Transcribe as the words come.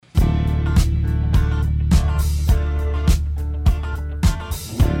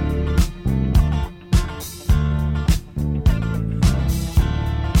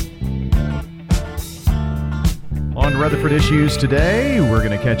Rutherford Issues today. We're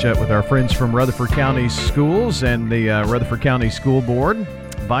going to catch up with our friends from Rutherford County Schools and the Rutherford County School Board.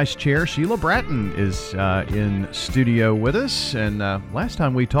 Vice Chair Sheila Bratton is in studio with us. And last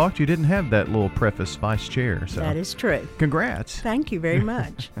time we talked, you didn't have that little preface, Vice Chair. So that is true. Congrats. Thank you very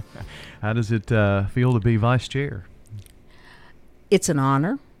much. How does it feel to be Vice Chair? It's an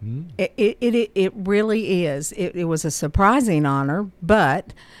honor. It really is. It was a surprising honor,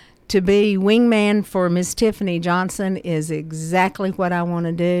 but to be wingman for Miss Tiffany Johnson is exactly what I want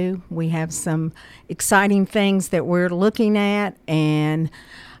to do. We have some exciting things that we're looking at, and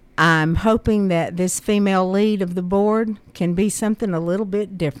I'm hoping that this female lead of the board can be something a little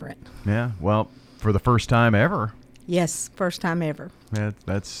bit different. Yeah, well, for the first time ever. Yes, first time ever. Yeah,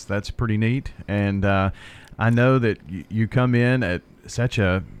 that's pretty neat. And I know that you come in at such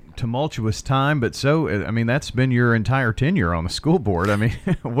a tumultuous time, but that's been your entire tenure on the school board. I mean,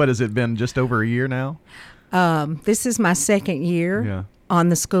 what has it been, just over a year now? This is my second year on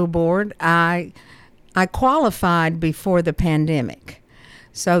the school board. I qualified before the pandemic,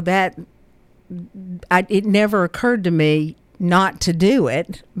 so that it never occurred to me not to do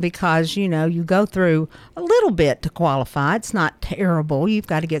it, because you go through a little bit to qualify. It's not terrible. You've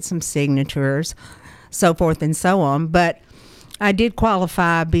got to get some signatures, so forth and so on, but I did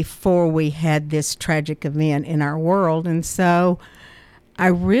qualify before we had this tragic event in our world, and so I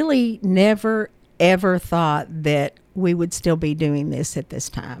really never, ever thought that we would still be doing this at this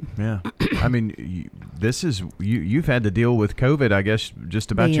time. Yeah. I mean, this is, you've had to deal with COVID, I guess,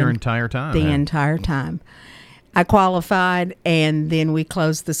 just about your entire time. The entire time. I qualified, and then we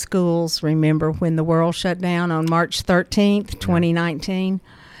closed the schools, remember, when the world shut down on March 13th, 2019.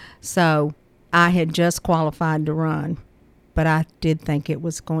 So I had just qualified to run, but I did think it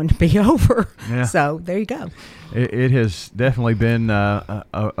was going to be over. Yeah. So there you go. It has definitely been a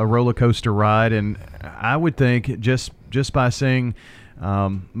roller coaster ride, and I would think just by seeing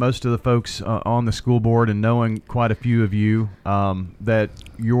most of the folks on the school board and knowing quite a few of you, that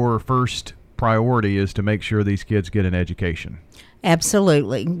your first priority is to make sure these kids get an education.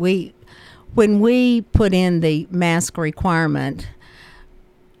 Absolutely. When we put in the mask requirement,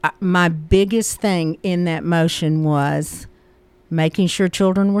 my biggest thing in that motion was making sure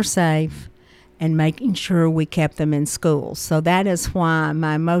children were safe and making sure we kept them in school. So that is why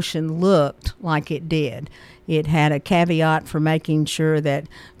my motion looked like it did. It had a caveat for making sure that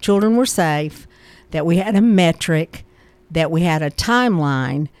children were safe, that we had a metric, that we had a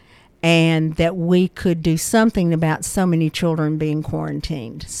timeline, and that we could do something about so many children being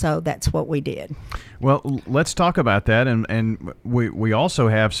quarantined. So that's what we did. Well, let's talk about that, and we also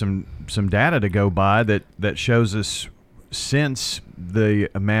have some data to go by that shows us, since the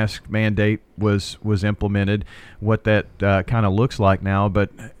mask mandate was implemented, what that kind of looks like now. But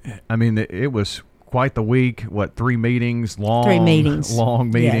I mean, it was quite the week. What, 3 meetings, long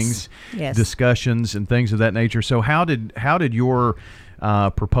meetings, yes. Discussions and things of that nature. So how did your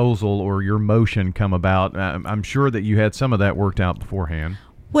proposal or your motion come about? I'm sure that you had some of that worked out beforehand.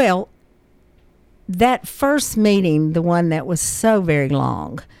 Well, that first meeting, the one that was so very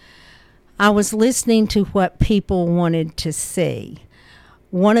long, I was listening to what people wanted to see.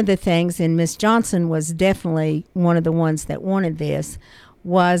 One of the things, and Miss Johnson was definitely one of the ones that wanted this,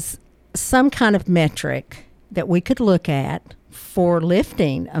 was some kind of metric that we could look at for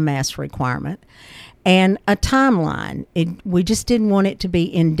lifting a mask requirement, and a timeline. We just didn't want it to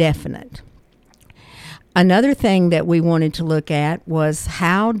be indefinite. Another thing that we wanted to look at was,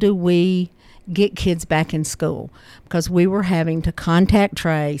 how do we get kids back in school? Because we were having to contact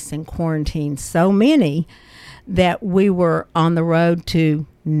trace and quarantine so many that we were on the road to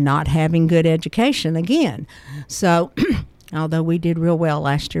not having good education again. So although we did real well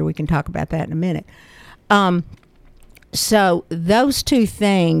last year, we can talk about that in a minute. So those two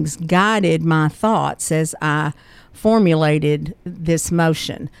things guided my thoughts as I formulated this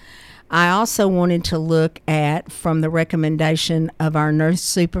motion. I also wanted to look at, from the recommendation of our nurse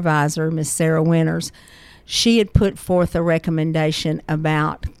supervisor, Miss Sarah Winters, she had put forth a recommendation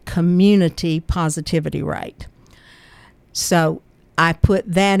about community positivity rate. So I put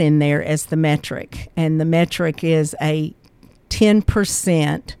that in there as the metric, and the metric is a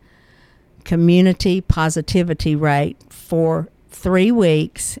 10% community positivity rate for 3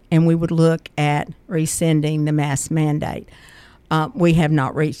 weeks, and we would look at rescinding the mask mandate. We have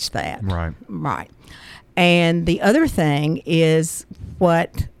not reached that. Right. And the other thing is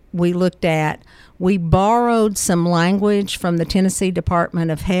what we looked at. We borrowed some language from the Tennessee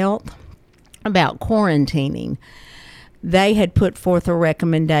Department of Health about quarantining. They had put forth a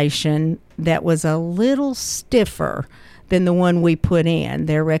recommendation that was a little stiffer than the one we put in.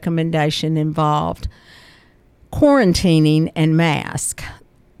 Their recommendation involved quarantining and mask.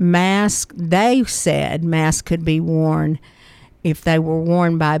 They said mask could be worn if they were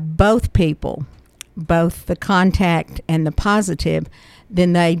worn by both people, both the contact and the positive,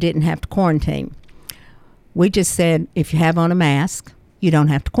 then they didn't have to quarantine. We just said if you have on a mask, you don't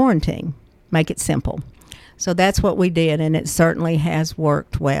have to quarantine. Make it simple. So that's what we did, and it certainly has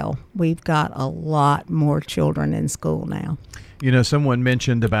worked well. We've got a lot more children in school now. You know, someone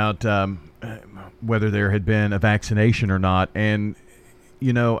mentioned about whether there had been a vaccination or not, and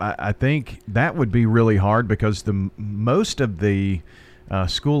you know, I think that would be really hard because most of the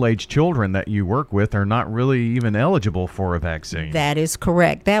school-age children that you work with are not really even eligible for a vaccine. That is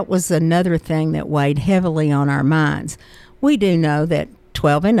correct. That was another thing that weighed heavily on our minds. We do know that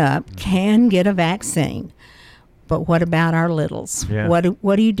 12 and up can get a vaccine, but what about our littles? Yeah.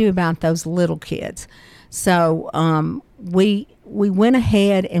 What do you do about those little kids? So we went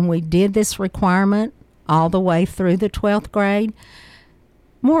ahead and we did this requirement all the way through the 12th grade,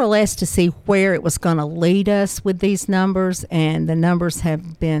 more or less to see where it was going to lead us with these numbers, and the numbers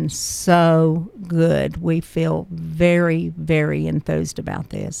have been so good. We feel very, very enthused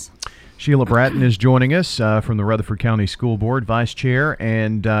about this. Sheila Bratton is joining us from the Rutherford County School Board, Vice Chair,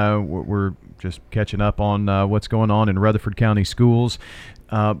 and we're just catching up on what's going on in Rutherford County schools.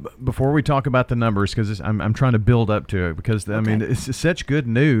 Before we talk about the numbers, because I'm trying to build up to it, because I mean it's such good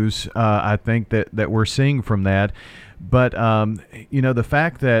news. I think that we're seeing from that, but you know, the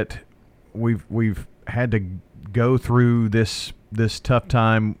fact that we've had to go through this tough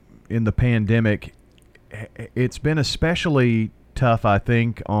time in the pandemic, it's been especially tough, I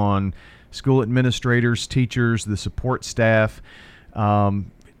think, on school administrators, teachers, the support staff.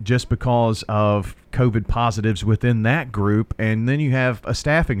 Just because of COVID positives within that group, and then you have a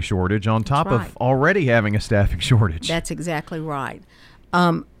staffing shortage on top of already having a staffing shortage. That's exactly right.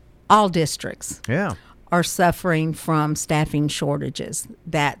 All districts are suffering from staffing shortages.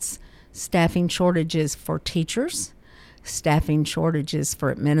 That's staffing shortages for teachers, staffing shortages for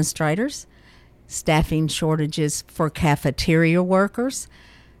administrators, staffing shortages for cafeteria workers,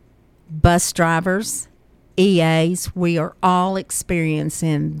 bus drivers, EAs. We are all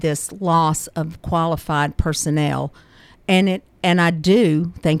experiencing this loss of qualified personnel, and I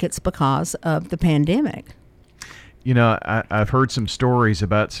do think it's because of the pandemic. You know, I've heard some stories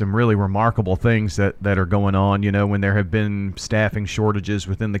about some really remarkable things that are going on. You know, when there have been staffing shortages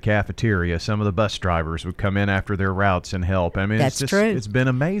within the cafeteria, some of the bus drivers would come in after their routes and help. I mean, that's true. It's been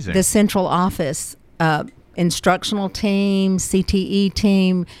amazing. The central office, instructional team, CTE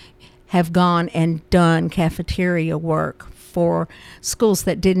team, have gone and done cafeteria work for schools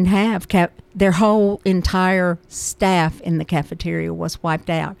that didn't have their whole entire staff in the cafeteria was wiped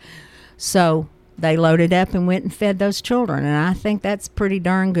out. So they loaded up and went and fed those children, and I think that's pretty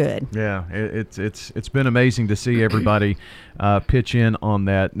darn good. Yeah, it's been amazing to see everybody pitch in on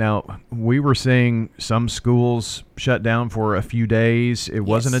that. Now, we were seeing some schools shut down for a few days. It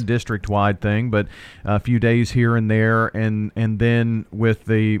wasn't a district-wide thing, but a few days here and there, and then with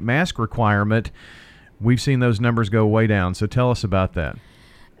the mask requirement, we've seen those numbers go way down. So tell us about that.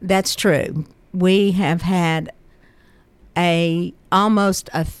 That's true. We have had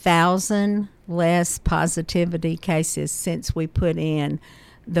almost 1,000 less positivity cases since we put in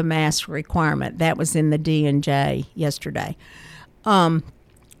the mask requirement. That was in the D&J yesterday. Our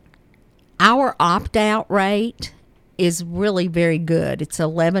opt-out rate is really very good. It's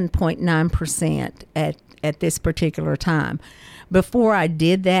 11.9% at this particular time. Before I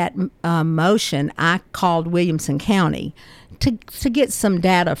did that motion, I called Williamson County to get some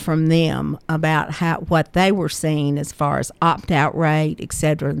data from them about what they were seeing as far as opt-out rate, et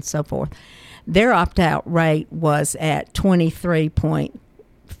cetera, and so forth. Their opt-out rate was at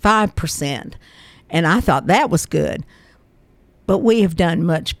 23.5%, and I thought that was good. But we have done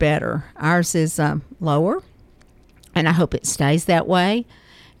much better. Ours is lower, and I hope it stays that way,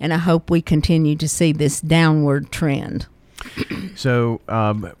 and I hope we continue to see this downward trend. So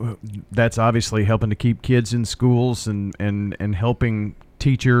that's obviously helping to keep kids in schools and helping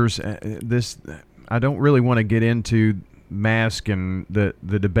teachers. I don't really want to get into mask and the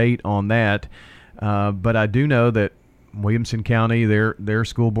debate on that, but I do know that Williamson County, their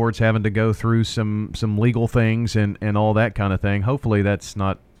school board's having to go through some legal things and all that kind of thing. Hopefully that's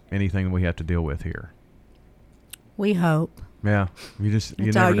not anything we have to deal with here. We hope. Yeah, you That's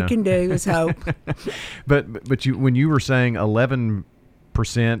never all you know. can do is hope. but when you were saying 11%,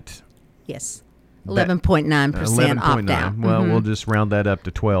 yes, 11.9% opt out. Well, we'll just round that up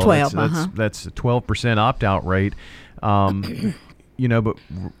to 12. 12. That's a 12% opt out rate. You know, but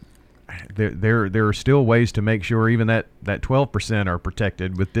there are still ways to make sure even that 12% are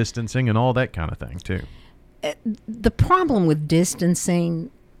protected with distancing and all that kind of thing too. The problem with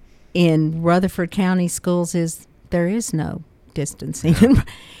distancing in Rutherford County schools is there is no distancing.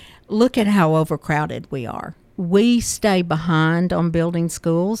 Look at how overcrowded we are. We stay behind on building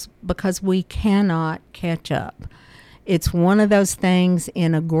schools because we cannot catch up. It's one of those things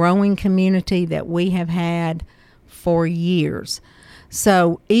in a growing community that we have had for years.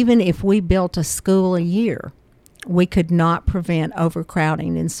 So even if we built a school a year, we could not prevent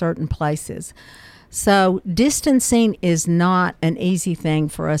overcrowding in certain places. So distancing is not an easy thing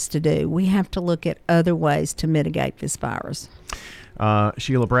for us to do. We have to look at other ways to mitigate this virus.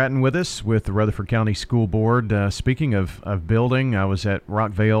 Sheila Bratton with us with the Rutherford County School Board. Speaking of building, I was at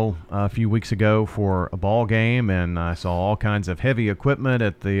Rockvale a few weeks ago for a ball game, and I saw all kinds of heavy equipment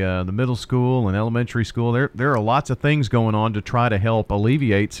at the middle school and elementary school. There are lots of things going on to try to help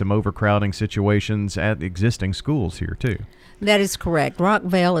alleviate some overcrowding situations at existing schools here too. That is correct.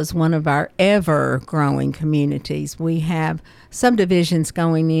 Rockvale is one of our ever-growing communities. We have subdivisions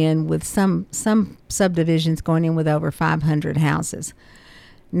going in with some subdivisions going in with over 500 houses.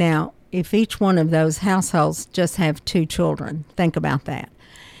 Now, if each one of those households just have 2 children, think about that.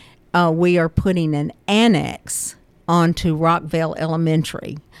 We are putting an annex onto Rockvale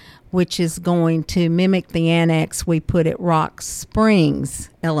Elementary, which is going to mimic the annex we put at Rock Springs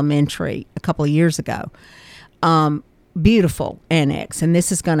Elementary a couple of years ago. Beautiful annex, and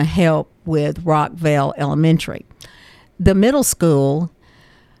this is going to help with Rockvale Elementary. The middle school,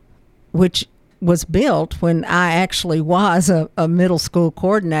 which was built when I actually was a middle school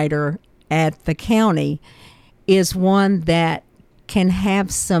coordinator at the county, is one that can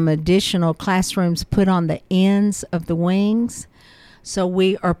have some additional classrooms put on the ends of the wings. So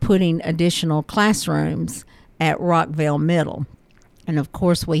we are putting additional classrooms at Rockvale Middle. And of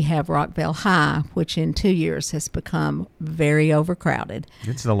course, we have Rockvale High, which in 2 years has become very overcrowded.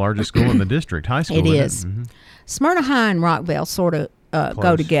 It's the largest school in the district, high school. It is. Mm-hmm. Smyrna High and Rockvale sort of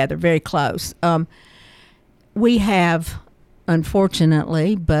go together, very close. We have,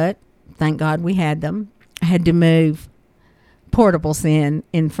 unfortunately, but thank God we had them, had to move portables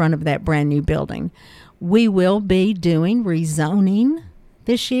in front of that brand new building. We will be doing rezoning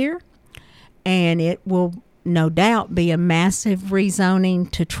this year, and it will no doubt be a massive rezoning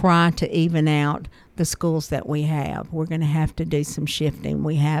to try to even out the schools that we have. We're going to have to do some shifting.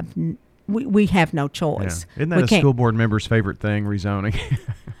 We have no choice. Yeah. Isn't that a school board member's favorite thing, rezoning?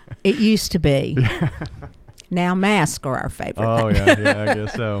 It used to be. Now masks are our favorite thing. Yeah, I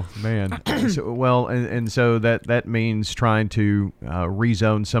guess so. Man. So that means trying to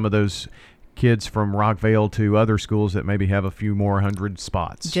rezone some of those kids from Rockvale to other schools that maybe have a few more hundred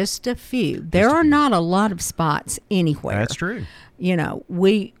spots. Just a few. There are not a lot of spots anywhere. That's true. You know,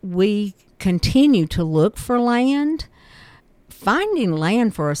 we continue to look for land. Finding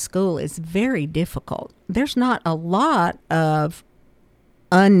land for a school is very difficult. There's not a lot of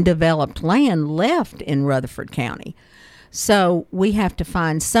undeveloped land left in Rutherford County. So we have to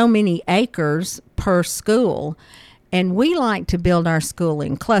find so many acres per school. And we like to build our school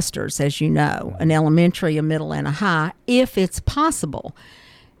in clusters, as you know, an elementary, a middle, and a high, if it's possible.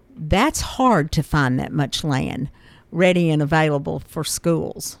 That's hard to find that much land ready and available for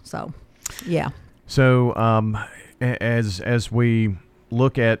schools. So, yeah. So as we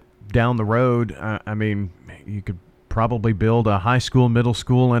look at down the road, I mean, you could probably build a high school, middle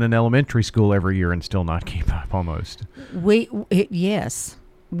school, and an elementary school every year and still not keep up almost. Yes,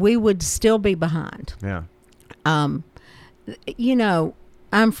 we would still be behind. Yeah. You know,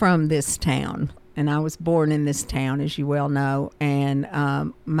 I'm from this town, and I was born in this town, as you well know, and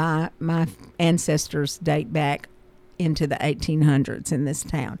my ancestors date back into the 1800s in this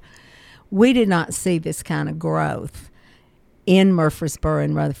town. We did not see this kind of growth in Murfreesboro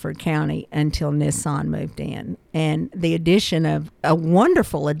and Rutherford County until Nissan moved in, and the addition of a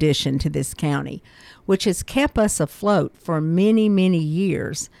wonderful addition to this county, which has kept us afloat for many, many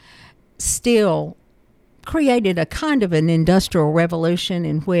years, still created a kind of an industrial revolution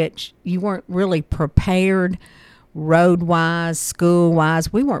in which you weren't really prepared road-wise,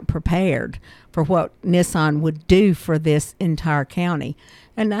 school-wise. We weren't prepared for what Nissan would do for this entire county.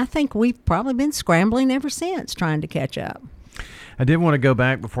 And I think we've probably been scrambling ever since trying to catch up. I did want to go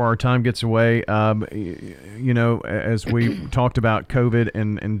back before our time gets away. You know, as we talked about COVID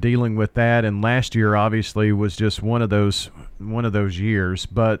and dealing with that, and last year obviously was just one of those years.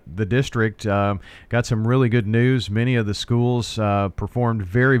 But the district got some really good news. Many of the schools performed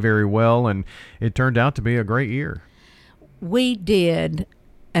very, very well, and it turned out to be a great year. We did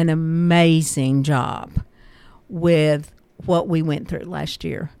an amazing job with what we went through last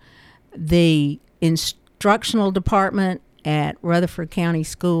year. The instructional department at Rutherford County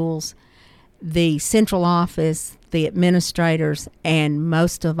Schools the central office, the administrators, and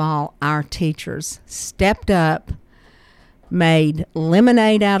most of all, our teachers stepped up, made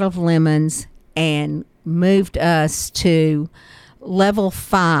lemonade out of lemons, and moved us to level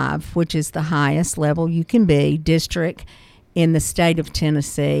 5, which is the highest level you can be, district in the state of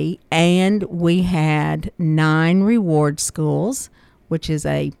Tennessee. And we had 9 reward schools, which is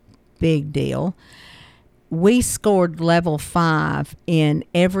a big deal. We scored level 5 in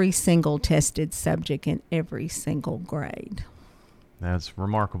every single tested subject in every single grade. That's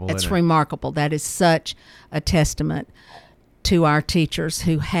remarkable. It's isn't it? remarkable. That is such a testament to our teachers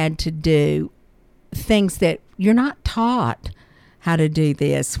who had to do things that you're not taught how to do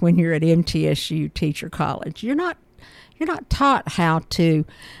this when you're at MTSU Teacher College. You're not taught how to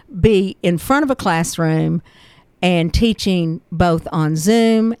be in front of a classroom and teaching both on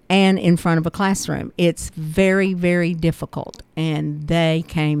Zoom and in front of a classroom. It's very, very difficult, and they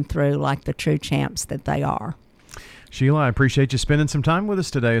came through like the true champs that they are. Sheila, I appreciate you spending some time with us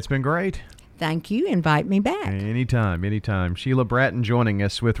today. It's been great. Thank you. Invite me back. Anytime. Sheila Bratton joining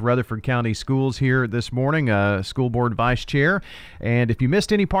us with Rutherford County Schools here this morning, School Board Vice Chair. And if you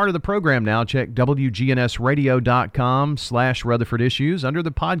missed any part of the program now, check WGNSradio.com/Rutherford Issues under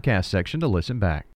the podcast section to listen back.